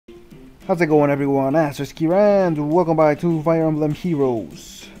How's it going, everyone? It's Kira and welcome back to Fire Emblem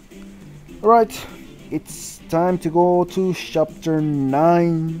Heroes. Alright, it's time to go to chapter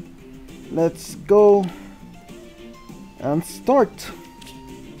 9. Let's go and start.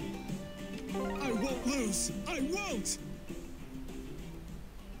 I won't lose! I won't!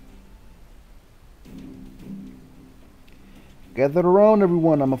 Gather around,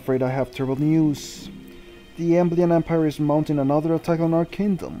 everyone. I'm afraid I have terrible news. The Emblem Empire is mounting another attack on our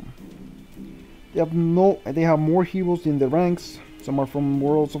kingdom. They have more heroes in the ranks. Some are from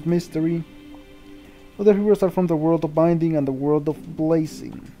worlds of mystery. Other heroes are from the world of binding and the world of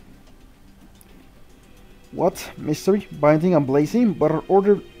blazing. What? Mystery, binding, and blazing? But our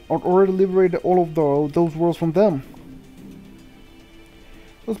order liberated all of those worlds from them.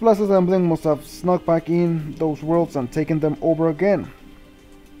 Those blasters and Emblem must have snuck back in those worlds and taken them over again.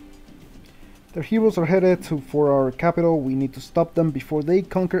 Their heroes are headed for our capital. We need to stop them before they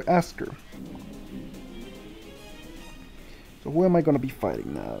conquer Asker. So who am I gonna be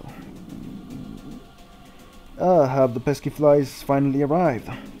fighting now? Have the pesky flies finally arrived?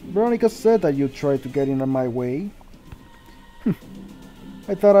 Veronica said that you tried to get in on my way.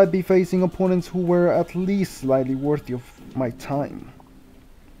 I thought I'd be facing opponents who were at least slightly worthy of my time.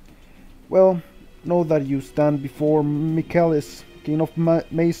 Well, know that you stand before Michaelis, King of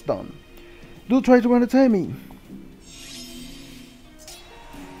Macedown. Do try to entertain me.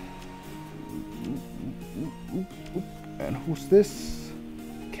 And who's this?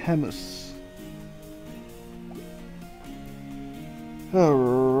 Camus.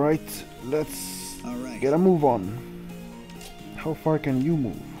 Alright, let's get a move on. How far can you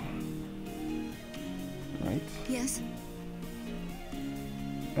move? Right? Yes.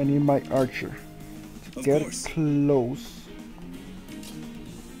 I need my archer to get close.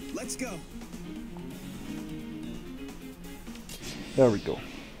 Let's go. There we go.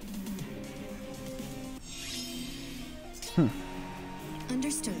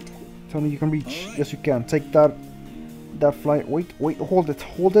 Understood. Tell me you can reach. Right. Yes, you can. Take that flight. Wait, hold it.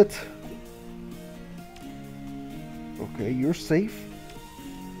 Okay, you're safe.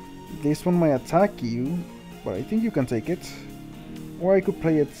 This one might attack you, but I think you can take it. Or I could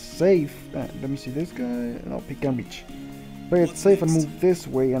play it safe. Let me see this guy. No, he can reach. Play it safe and move this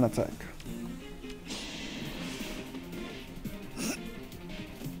way and attack.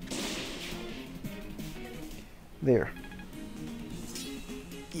 There.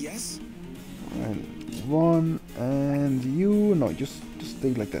 Yes. And one, and you. No, just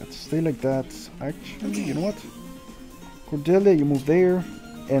stay like that. Stay like that. Actually, okay. You know what? Cordelia, you move there.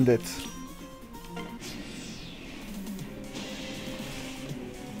 End it.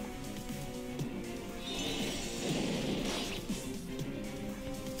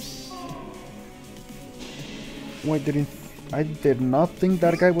 Why I did not think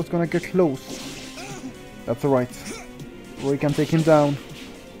that guy was gonna get close. That's alright. Roy can take him down.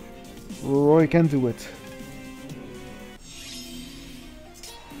 Roy can do it.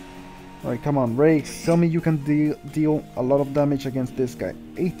 Alright, come on, Ray. Tell me you can deal a lot of damage against this guy.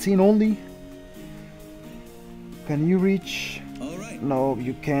 18 only? Can you reach? Alright. No,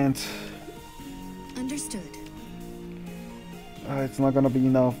 you can't. Understood. It's not gonna be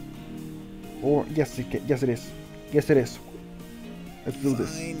enough. Or yes, it is. Yes, it is. Let's do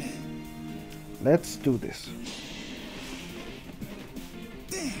this. Let's do this.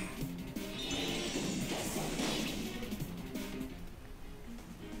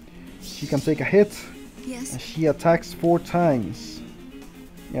 She can take a hit. Yes. And she attacks 4 times.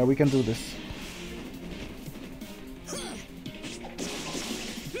 Yeah, we can do this.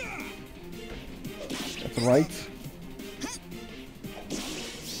 That's right.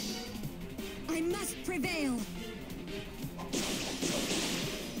 I must prevail.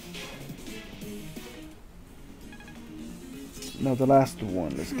 Now the last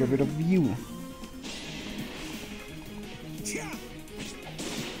one. Let's get rid of you.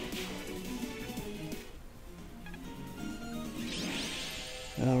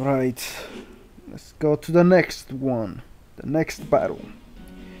 Alright. Let's go to the next one. The next battle.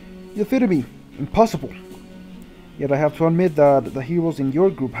 You defeated me. Impossible. Yet I have to admit that the heroes in your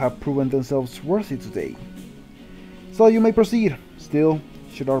group have proven themselves worthy today. So you may proceed. Still,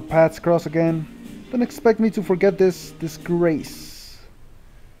 should our paths cross again, don't expect me to forget this disgrace.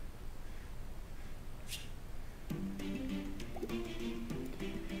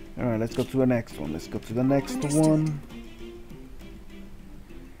 Alright, let's go to the next one. Understood. One.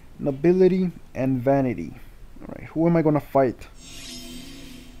 Nobility and vanity. Alright, who am I gonna fight?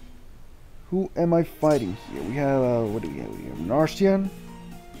 Who am I fighting here? We have, what do we have? We have Narcian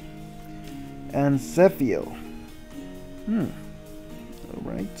and Zephiel.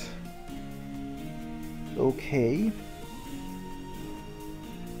 Alright. Okay.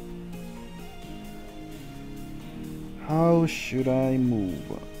 How should I move?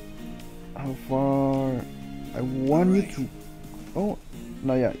 How far? I want you to... Oh,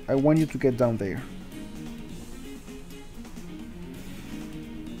 no, yeah. I want you to get down there.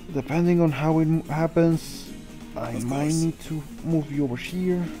 Depending on how it happens, I might need to move you over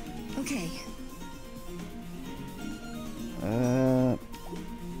here. Okay.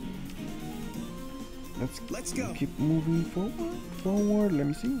 Let's go. Keep moving forward. Let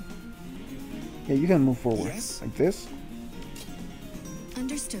me see. Yeah, you can move forward. Yes. Like this.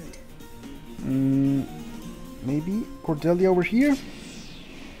 Understood. Maybe Cordelia over here.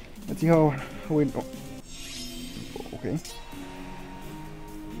 Let's see how it... Oh. Okay.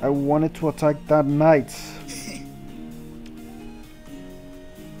 I wanted to attack that knight.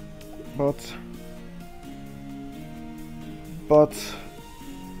 But...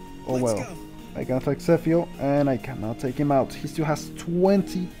 Oh Let's well. go. I can attack Zephyr and I cannot take him out. He still has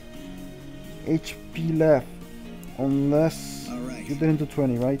 20 HP left. Unless Alright. you did into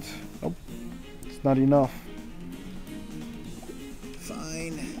 20, right? Nope. It's not enough.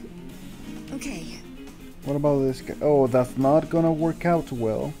 Fine. Okay. What about this guy? Oh, that's not gonna work out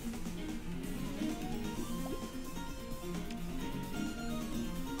well.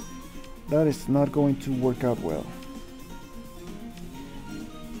 That is not going to work out well.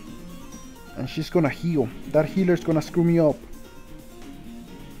 And she's gonna heal. That healer's gonna screw me up.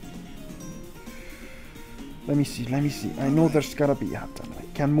 Let me see. I know there's gotta be a time. I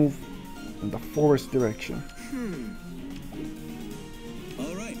can move in the forest direction.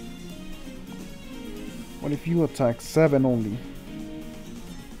 Alright. What if you attack 7 only?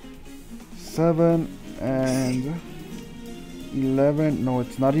 7 and 11. No,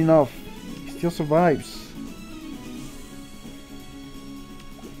 it's not enough. He still survives.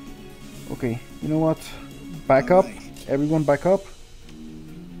 Okay, you know what? Back up. Everyone back up.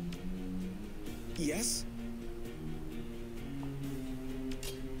 Yes.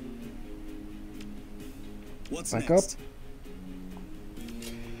 What's Back next? up.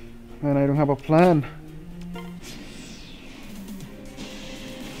 Man, I don't have a plan.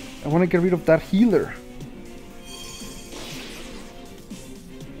 I want to get rid of that healer.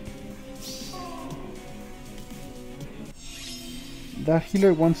 That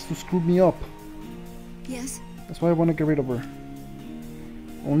healer wants to screw me up. Yes. That's why I want to get rid of her.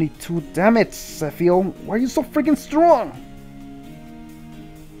 Only 2. Damn it, Zephyr. Why are you so freaking strong?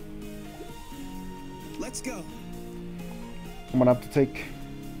 Let's go. I'm gonna have to take...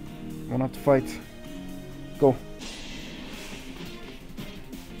 I'm gonna have to fight. Go.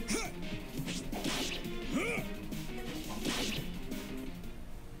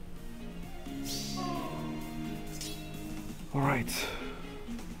 Alright.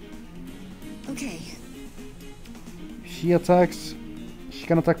 Okay. She attacks. She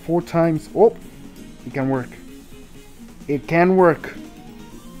can attack 4 times. Oh! It can work. It can work.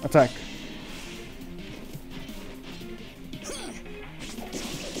 Attack.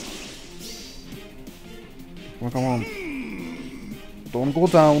 Come on. Don't go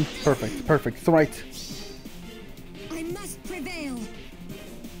down. Perfect. Perfect. It's right. I must prevail.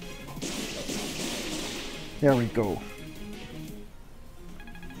 There we go.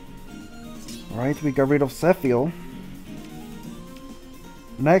 Alright, we got rid of Zephyr.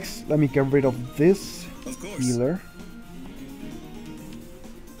 Next, let me get rid of this healer.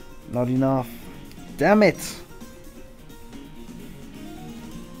 Not enough. Damn it!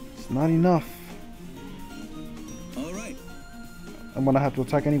 It's not enough. Alright. I'm gonna have to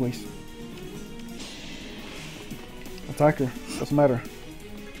attack anyways. Attack her. Doesn't matter.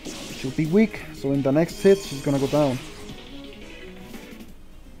 She'll be weak, so in the next hit, she's gonna go down.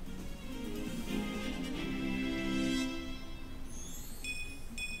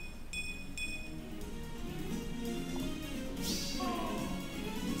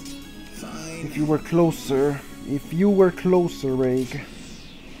 If you were closer. If you were closer, Reg.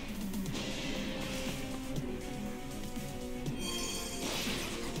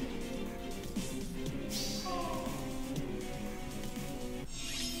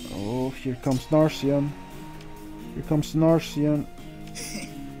 Oh, here comes Narcian. Here comes Narcian.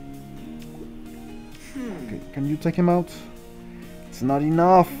 Okay, can you take him out? It's not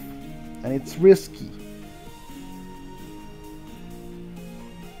enough. And it's risky.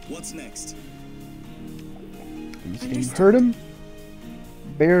 What's next? Can you hurt him?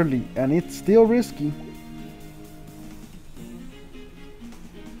 Barely, and it's still risky.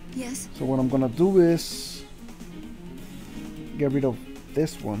 Yes. So what I'm gonna do is get rid of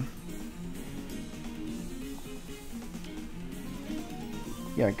this one.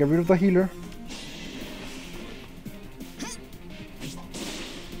 Yeah, get rid of the healer.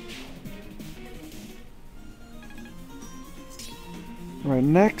 Right,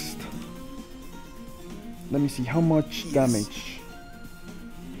 next. Let me see how much Yes. damage.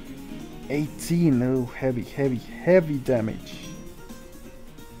 18. Oh, heavy, heavy, heavy damage.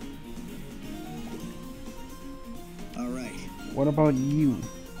 All right. What about you?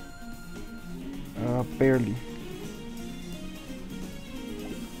 Barely.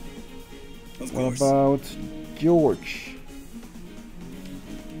 Of What course. about George?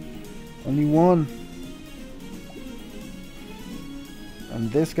 Only one. And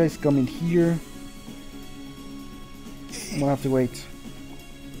this guy's coming here. I'm gonna have to wait.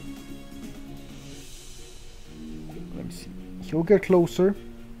 Let me see. He'll get closer.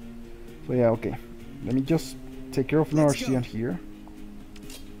 So yeah, okay. Let me just take care of Let's Narcian go. here.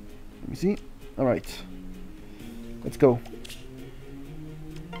 Let me see. Alright. Let's go.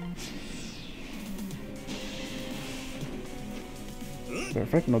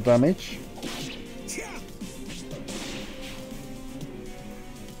 Perfect, no damage.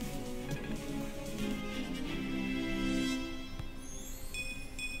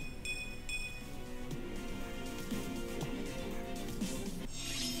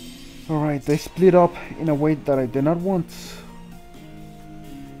 Alright, they split up in a way that I did not want.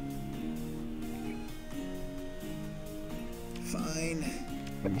 Fine.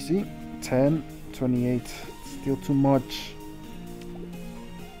 Let me see. 10, 28. Still too much.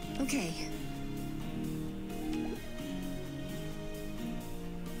 Okay.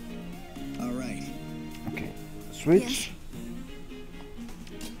 All right. Okay. Switch.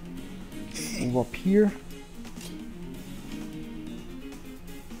 Move up here.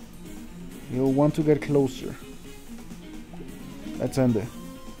 You'll want to get closer. Let's end it.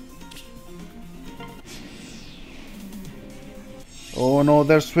 Oh no,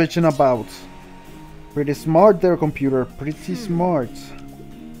 they're switching about. Pretty smart there, computer. Pretty smart.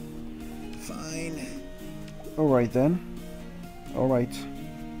 Fine. Alright then. Alright.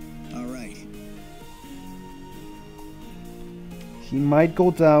 All right. He might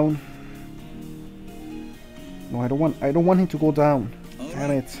go down. No, I don't want him to go down. All Damn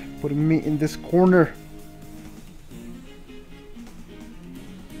right. it. Putting me in this corner.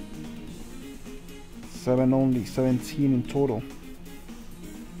 Seven only, 17 in total.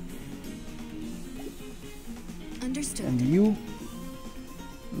 Understood. And you?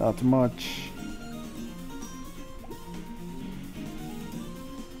 Not much.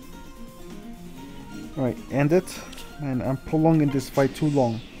 Alright, end it. Man, I'm prolonging this fight too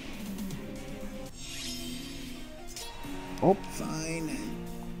long. Oh, Fine.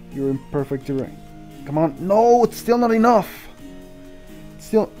 you're in perfect terrain. Come on. No, it's still not enough.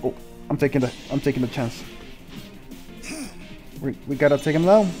 Still. Oh, I'm taking the chance. We gotta take them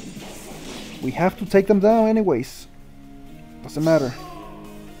down. We have to take them down anyways. Doesn't matter.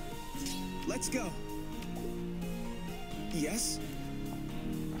 Let's go. Yes.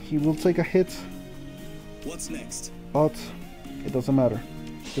 He will take a hit, What's next? but it doesn't matter.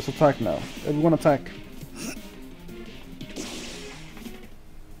 Just attack now. Everyone attack.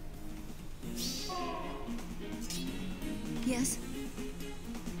 Yes.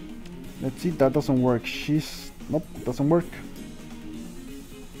 Let's see, that doesn't work. She's... Nope, doesn't work.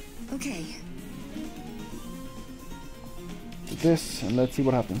 Okay. Do this, and let's see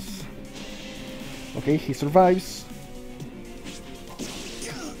what happens. Okay, he survives.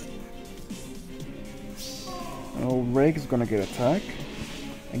 Oh, Reg is gonna get attacked.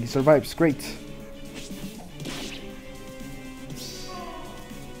 And he survives, great.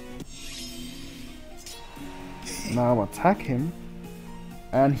 Now attack him.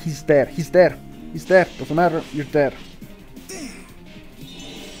 And he's dead, he's dead. He's dead, doesn't matter, you're dead.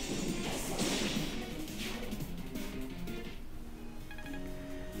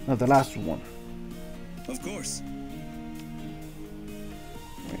 Now the last one. Of course.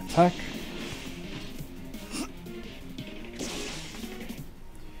 We attack.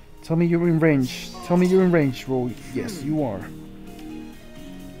 Tell me you're in range. Tell me you're in range, bro. Yes, you are.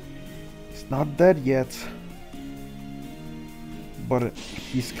 He's not dead yet. But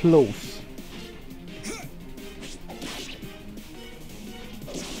he's close.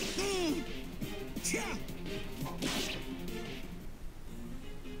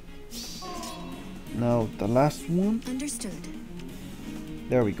 Now the last one. Understood.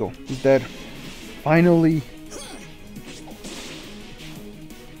 There we go. He's dead. Finally.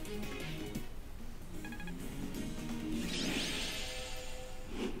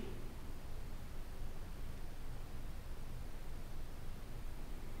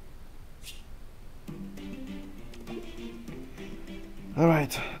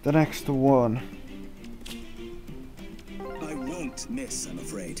 Alright, the next one. I won't miss, I'm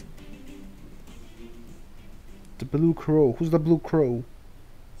afraid. The Blue Crow. Who's the Blue Crow?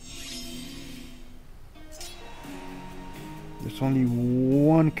 there's only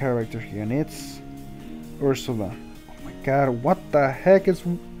one character here, and it's Ursula. Oh my god, what the heck is...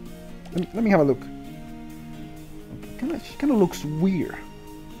 Let me have a look. She kind of looks weird.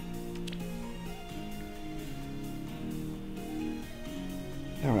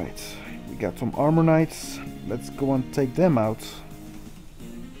 Alright, we got some armor knights. Let's go and take them out.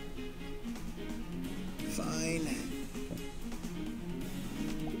 Fine.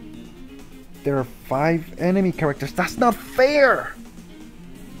 There are 5 enemy characters. That's not fair!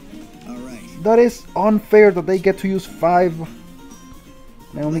 Alright. That is unfair that they get to use 5.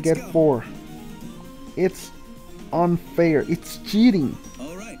 And I only Let's get go. 4. It's unfair. It's cheating.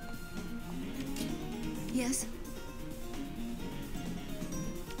 Alright. Yes.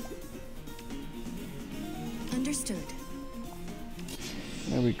 Understood.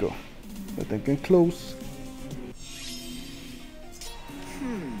 There we go. Let them get close.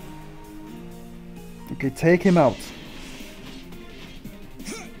 Okay, take him out.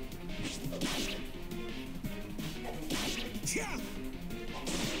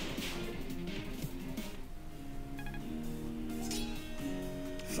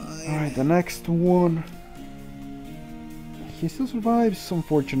 Fine. Alright, the next one. He still survives,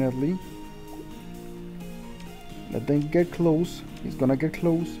 unfortunately. Let them get close. He's gonna get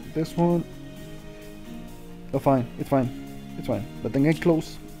close. This one. Oh, fine. It's fine. It's fine. Let them get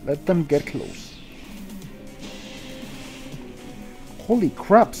close. Let them get close. Holy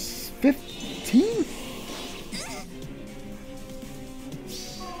crap. 15?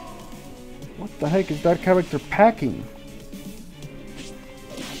 What the heck is that character packing?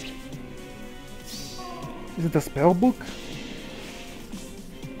 Is it a spell book?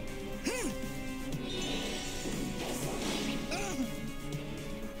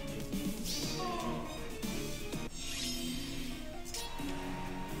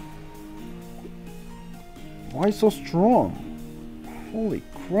 Why so strong? Holy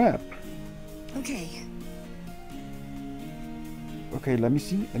crap. Okay. Okay, let me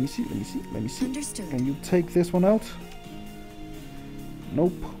see. Let me see. Understood. Can you take this one out?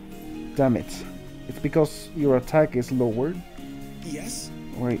 Nope. Damn it. It's because your attack is lowered. Yes.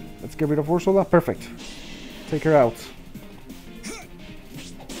 Wait, let's get rid of Ursula. Perfect. Take her out.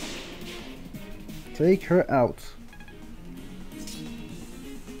 Take her out.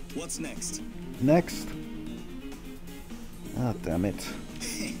 What's next? Next. Ah, damn it.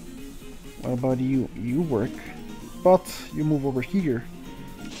 What about you? You work. But you move over here.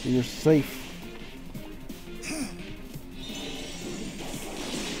 So you're safe.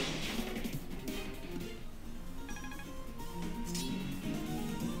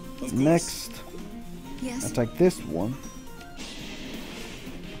 Of course. Next. Yes. Attack this one.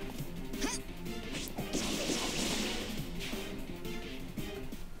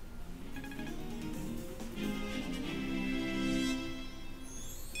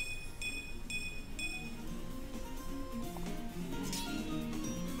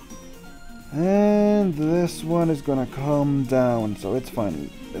 And this one is gonna come down, so it's fine.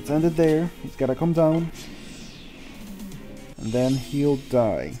 Let's end it there. He's gotta come down. And then he'll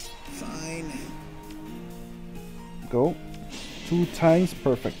die. Fine. Go. 2 times,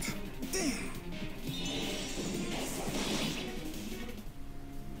 perfect.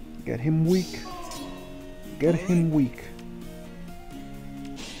 Get him weak. Get him weak.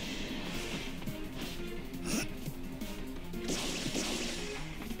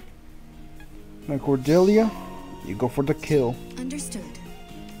 Now Cordelia, you go for the kill. Understood.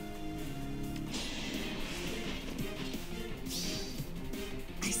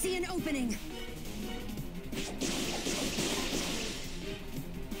 I see an opening.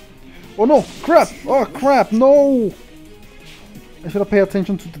 Oh no! Crap! Oh crap! No! I should have paid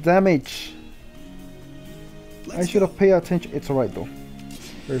attention to the damage. I should have paid attention. It's alright though.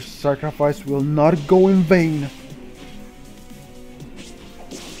 Her sacrifice will not go in vain.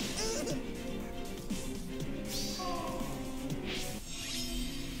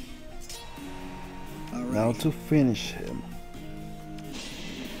 Now to finish him.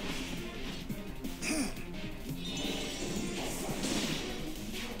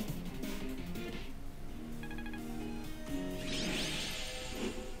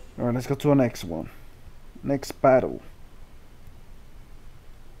 Alright, let's go to the next one. Next battle.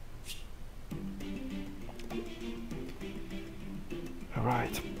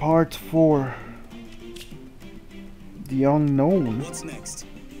 Alright, part 4. The unknown. What's next?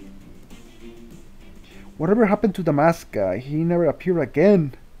 Whatever happened to the masked guy? He never appeared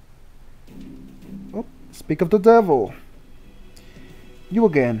again. Oh, speak of the devil. You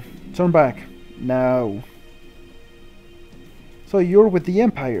again. Turn back. Now. So you're with the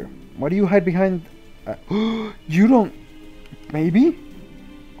Empire. Why do you hide behind... You don't... Maybe?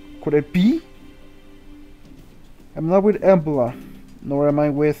 Could it be? I'm not with Emblem, nor am I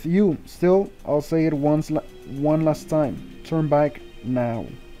with you. Still, I'll say it one last time. Turn back now.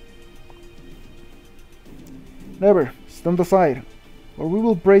 Never. Stand aside, or we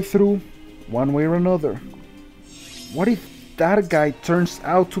will break through one way or another. What if that guy turns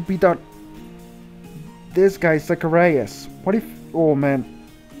out to be this guy, Zacharias? What if... Oh man.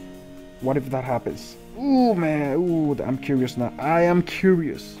 What if that happens? Ooh man, ooh, I'm curious now. I am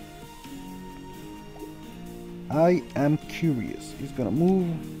curious. He's gonna move.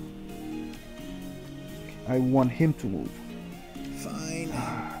 I want him to move. Fine.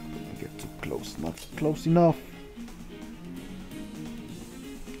 Don't get too close. Not close enough.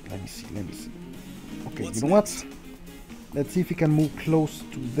 Let me see. Okay, What's you know next? what? Let's see if he can move close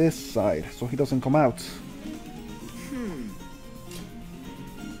to this side so he doesn't come out.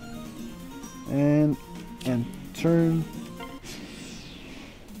 And turn.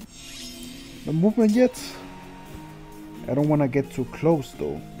 No movement yet. I don't want to get too close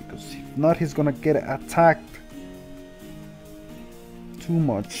though, because if not, he's gonna get attacked too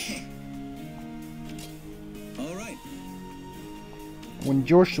much. All right. When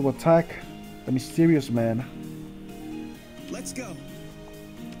George to attack the mysterious man. Let's go.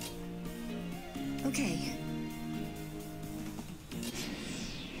 Okay.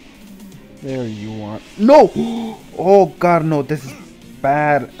 There you are. No! Oh god, no! This is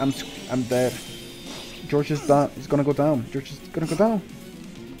bad. I'm dead. George is down. He's gonna go down. George is gonna go down.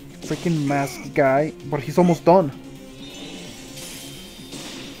 Freaking masked guy, but he's almost done.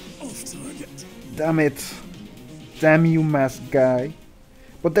 Off target. Damn it! Damn you, masked guy!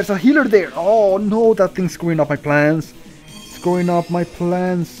 But there's a healer there. Oh no! That thing's screwing up my plans. Screwing up my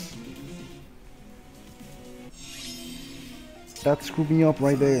plans. That screwed me up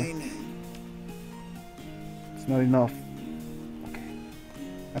right there. Fine. It's not enough. Okay.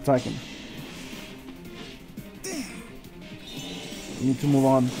 Attack him. You need to move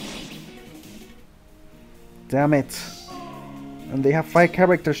on. Damn it. And they have 5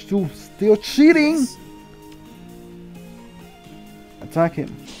 characters too. Still cheating! Attack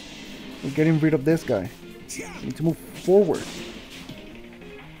him. We're getting rid of this guy. We need to move forward.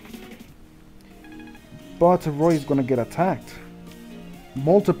 But Roy is gonna get attacked.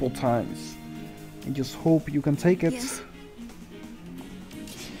 Multiple times. And just hope you can take it. Yes.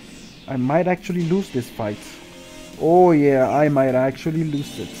 I might actually lose this fight. Oh yeah, I might actually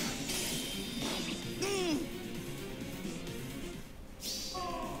lose it.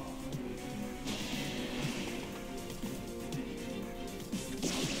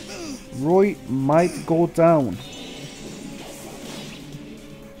 Roy might go down.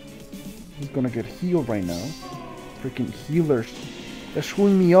 He's gonna get healed right now. Freaking healers. They're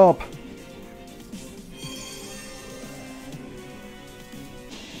screwing me up.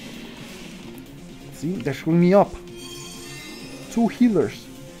 See, they're screwing me up. 2 healers.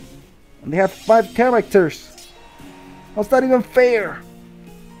 And they have 5 characters. How's that even fair?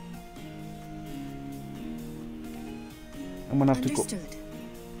 I'm gonna have to go. Understood.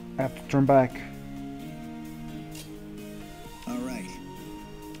 I have to turn back. All right.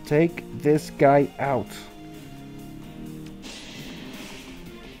 Take this guy out.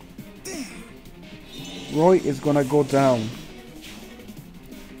 Roy is gonna go down.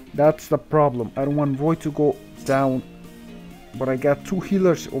 That's the problem. I don't want Roy to go down. But I got 2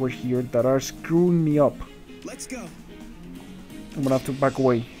 healers over here that are screwing me up. Let's go. I'm gonna have to back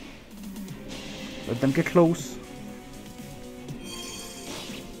away. Let them get close.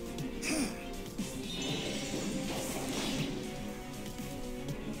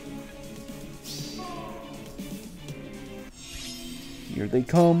 Here they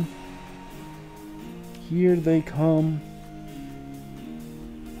come. Here they come.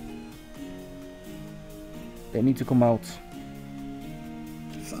 They need to come out.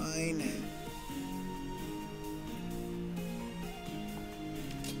 Fine.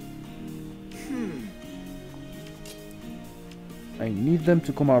 I need them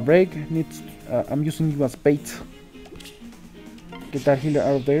to come out. Reg needs. I'm using you as bait. Get that healer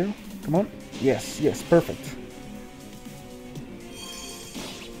out of there. Come on. Yes, yes, perfect.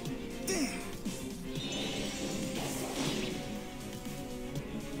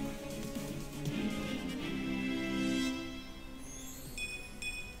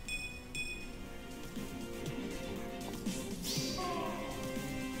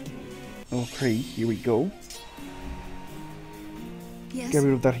 Okay, here we go. Yes. Get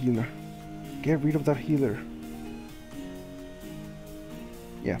rid of that healer. Get rid of that healer.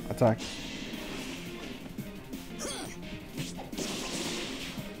 Yeah, attack.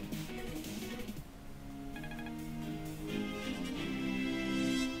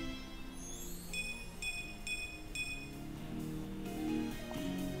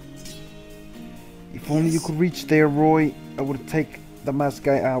 only you could reach there, Roy, I would take the masked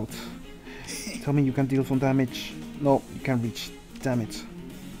guy out. Tell me you can deal some damage. No, you can't reach. Damn it.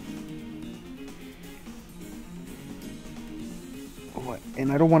 Oh,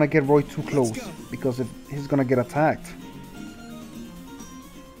 and I don't want to get Roy too close, because if he's gonna get attacked.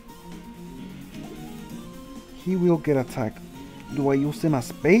 He will get attacked. Do I use him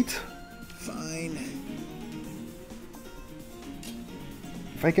as bait? Fine.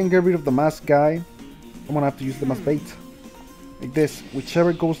 If I can get rid of the masked guy, I'm gonna have to use them as bait. Like this,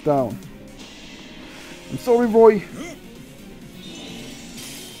 whichever goes down. I'm sorry, Roy.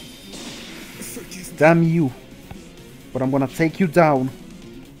 Damn you. But I'm gonna take you down.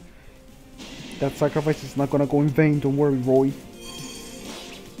 That sacrifice is not gonna go in vain, don't worry, Roy.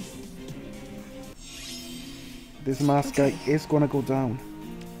 This masked guy is gonna go down.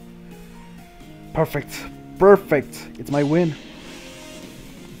 Perfect. Perfect. It's my win.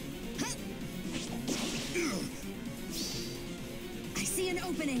 I see an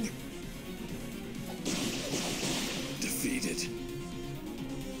opening. Defeated.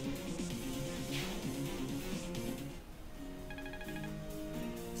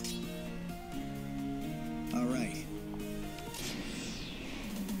 All right.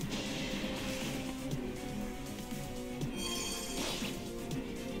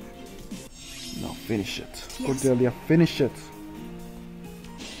 Now finish it. Yes. Cordelia, finish it.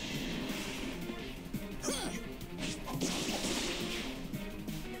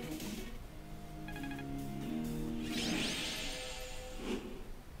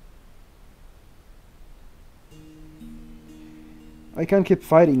 I can't keep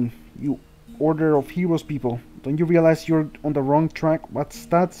fighting, you Order of Heroes people. Don't you realize you're on the wrong track? What's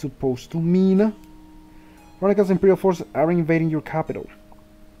that supposed to mean? Veronica's Imperial forces are invading your capital.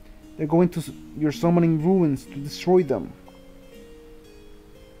 They're going to your summoning ruins to destroy them.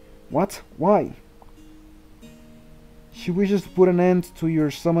 What? Why? She wishes to put an end to your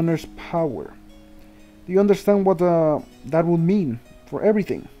summoner's power. Do you understand what that would mean for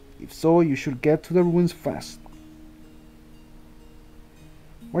everything? If so, you should get to the ruins fast.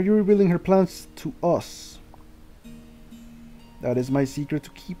 Why are you revealing her plans to us? That is my secret to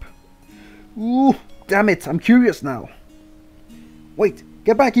keep. Ooh, damn it, I'm curious now. Wait,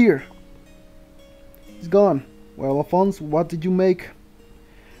 get back here. He's gone. Well, Alphonse, what do you make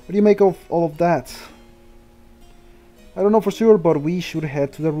of all of that? I don't know for sure, but we should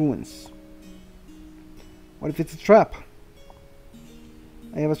head to the ruins. What if it's a trap?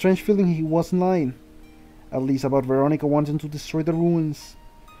 I have a strange feeling he wasn't lying. At least about Veronica wanting to destroy the ruins.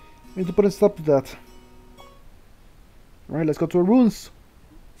 We need to put a stop to that. Alright, let's go to the ruins.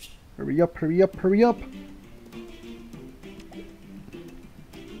 Hurry up, hurry up, hurry up.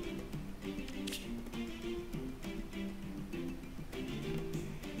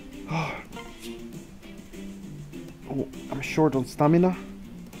 Oh, I'm short on stamina.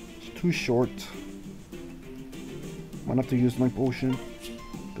 It's too short. I'm gonna have to use my potion.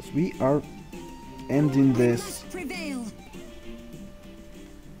 Because we are ending this. Prevail.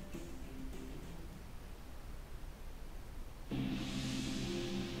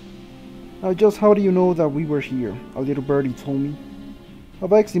 Now, just how do you know that we were here? A little birdie told me.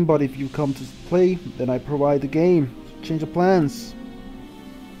 I've asked him, but if you come to play, then I provide the game. Change the plans.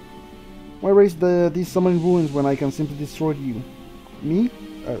 Why raise these summoning ruins when I can simply destroy you? Me?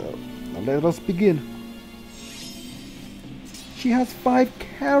 Now let us begin. She has 5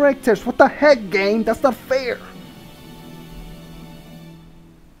 characters. What the heck, game? That's not fair.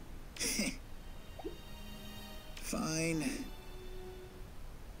 Fine.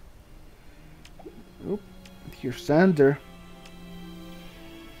 Oh, here's Sander.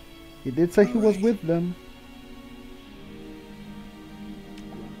 He did say he was with them.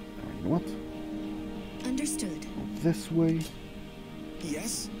 You know what? Understood. This way.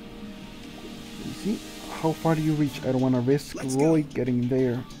 Yes? You see? How far do you reach? I don't want to risk Roy getting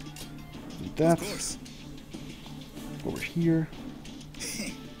there. Do that. Of course. Over here.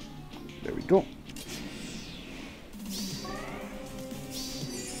 There we go.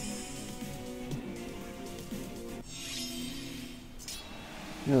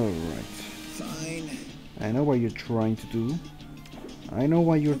 Alright. Fine. I know what you're trying to do. I know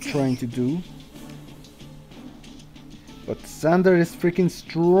what you're trying to do. But Sander is freaking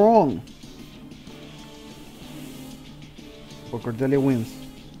strong. But Cordelia wins.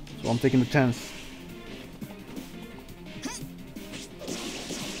 So I'm taking the chance.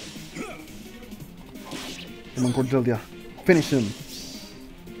 Come on, Cordelia. Finish him.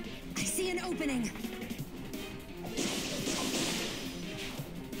 I see an opening.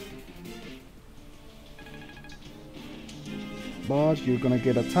 But you're gonna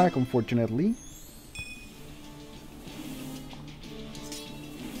get attacked, unfortunately.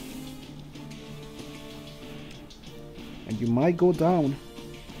 You might go down.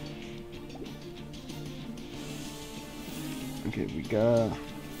 Okay, we got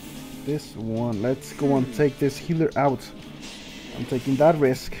this one. Let's go and take this healer out. I'm taking that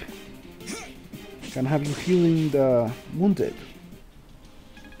risk. Can have you healing the wounded.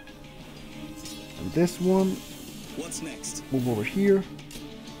 And this one. What's next? Move over here.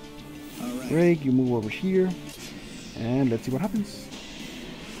 All right. Greg, you move over here. And let's see what happens.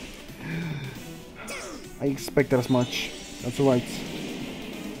 I expected as much. That's alright.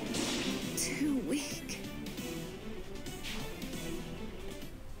 Too weak.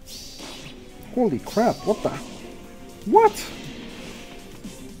 Holy crap, what the? What?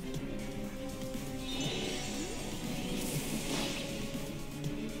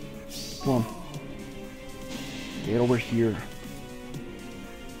 Come on. Get over here.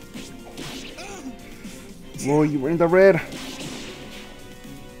 Whoa, you were in the red.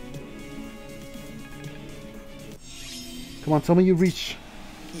 Come on, tell me you reach.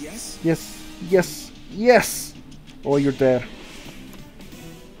 Yes? Yes, yes, yes! Oh, you're dead.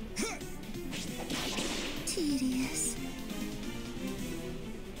 Tedious.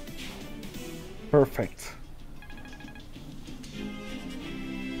 Perfect.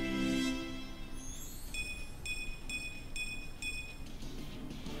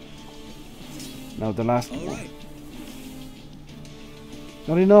 Now the last All one. right.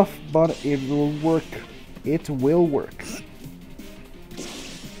 Not enough, but it will work. It will work.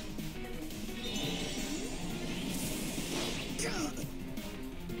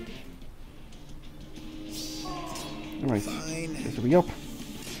 Alright, Fine. let's hurry up.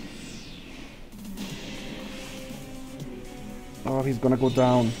 Oh, he's gonna go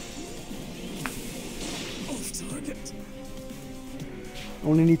down. Off target.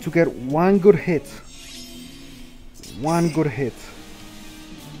 Only need to get one good hit. One good hit.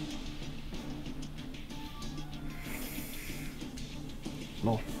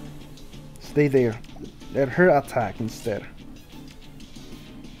 No. Stay there. Let her attack instead.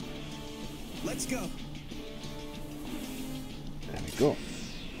 Let's go. There we go.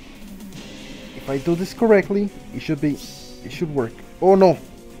 If I do this correctly, it should work. Oh no!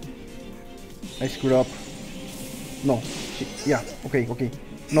 I screwed up. No. Yeah, okay, okay.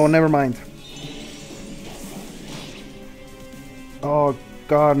 No, never mind. Oh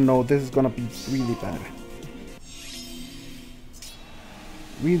god, no, this is gonna be really bad.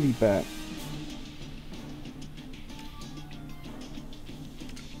 Really bad.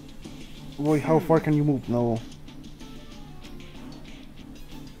 Roy, how far can you move? No.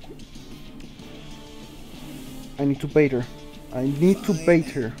 I need to bait her. I need to bait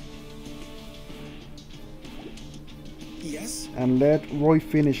her. Yes? And let Roy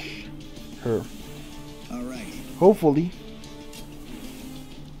finish her. All right. Hopefully.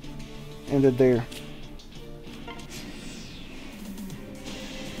 End it there.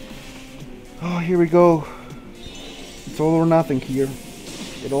 Oh, here we go. It's all or nothing here.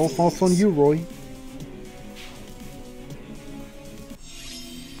 It all falls on you, Roy.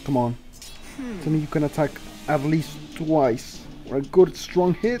 Come on. Tell me you can attack at least twice. Or a good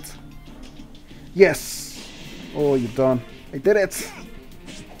strong hit. Yes! Oh, you're done. I did it!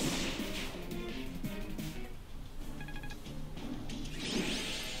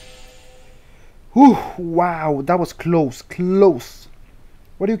 Whew, wow, that was close, close.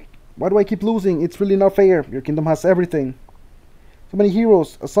 Why do I keep losing? It's really not fair. Your kingdom has everything. So many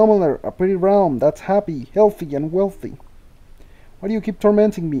heroes, a summoner, a pretty realm that's happy, healthy, and wealthy. Why do you keep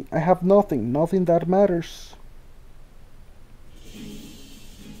tormenting me? I have nothing, nothing that matters.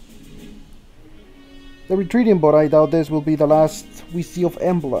 They're retreating, but I doubt this will be the last we see of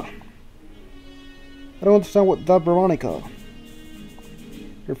Emblem. I don't understand what that Veronica.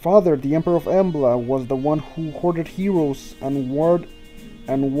 Her father, the Emperor of Emblem, was the one who hoarded heroes and warred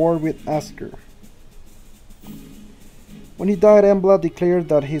with Asker. When he died, Emblem declared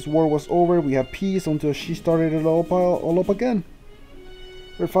that his war was over. We had peace until she started it all up again.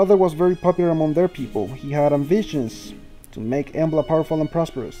 Her father was very popular among their people. He had ambitions to make Emblem powerful and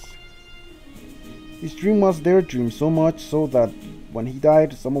prosperous. His dream was their dream, so much so that when he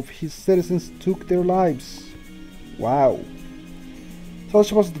died, some of his citizens took their lives. Wow.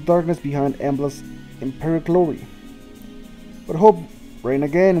 Such was the darkness behind Emblem's imperial glory. But hope reigned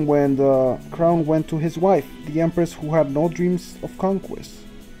again when the crown went to his wife, the Empress, who had no dreams of conquest.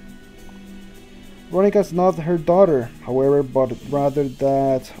 Veronica is not her daughter, however, but rather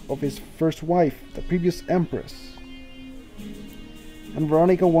that of his first wife, the previous Empress. And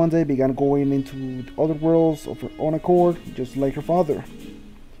Veronica one day began going into other worlds of her own accord, just like her father.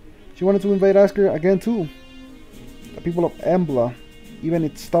 She wanted to invade Asker again too. The people of Emblem, even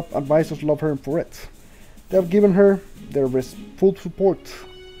its top advisors, love her for it. They have given her their full support.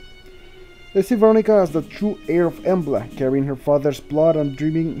 They see Veronica as the true heir of Emblem, carrying her father's blood and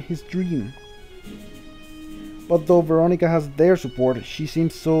dreaming his dream. But though Veronica has their support, she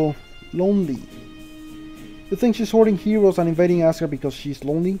seems so lonely. You think she's hoarding heroes and invading Asgard because she's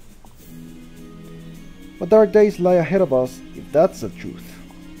lonely? But dark days lie ahead of us, if that's the truth.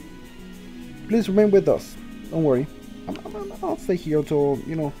 Please remain with us. Don't worry. I'll stay here until,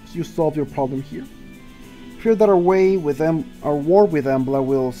 you solve your problem here. Fear that our war with Emblem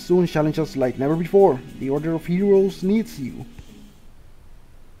will soon challenge us like never before. The Order of Heroes needs you.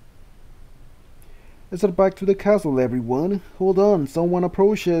 Let's head back to the castle, everyone. Hold on, someone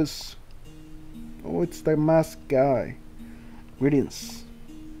approaches. Oh, it's the masked guy. Greetings.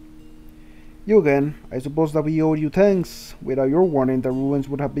 You again. I suppose that we owe you thanks. Without your warning, the ruins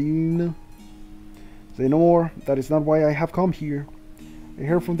would have been... Say no more. That is not why I have come here. I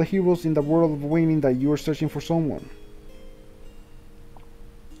heard from the heroes in the world of Wayne that you are searching for someone.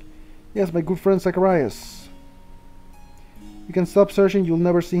 Yes, my good friend Zacharias. You can stop searching, you'll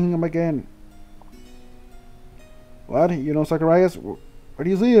never see him again. What? You know Zacharias? Where do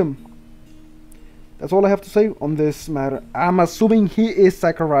you see him? That's all I have to say on this matter. I'm assuming he is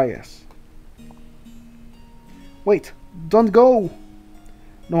Zacharias. Wait, don't go!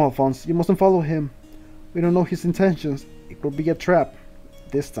 No, Alphonse, you mustn't follow him. We don't know his intentions. It could be a trap.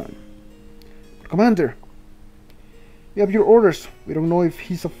 This time. But Commander! We have your orders. We don't know if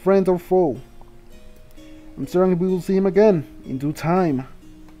he's a friend or foe. I'm certain we will see him again, in due time.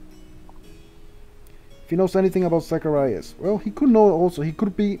 If he knows anything about Zacharias, well, he could know also. He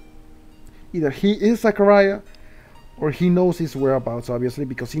could be... Either he is Zachariah, or he knows his whereabouts, obviously,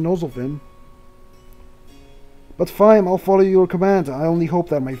 because he knows of him. But fine, I'll follow your command. I only hope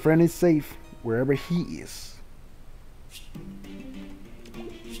that my friend is safe, wherever he is.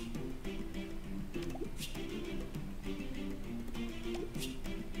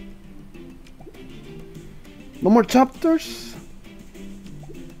 No more chapters?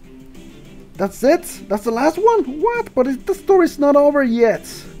 That's it? That's the last one? What? But the story's not over yet.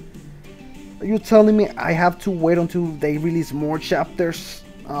 Are you telling me I have to wait until they release more chapters?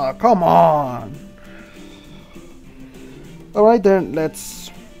 Come on. Alright then, let's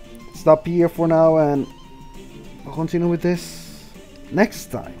stop here for now and I'll continue with this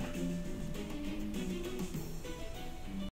next time.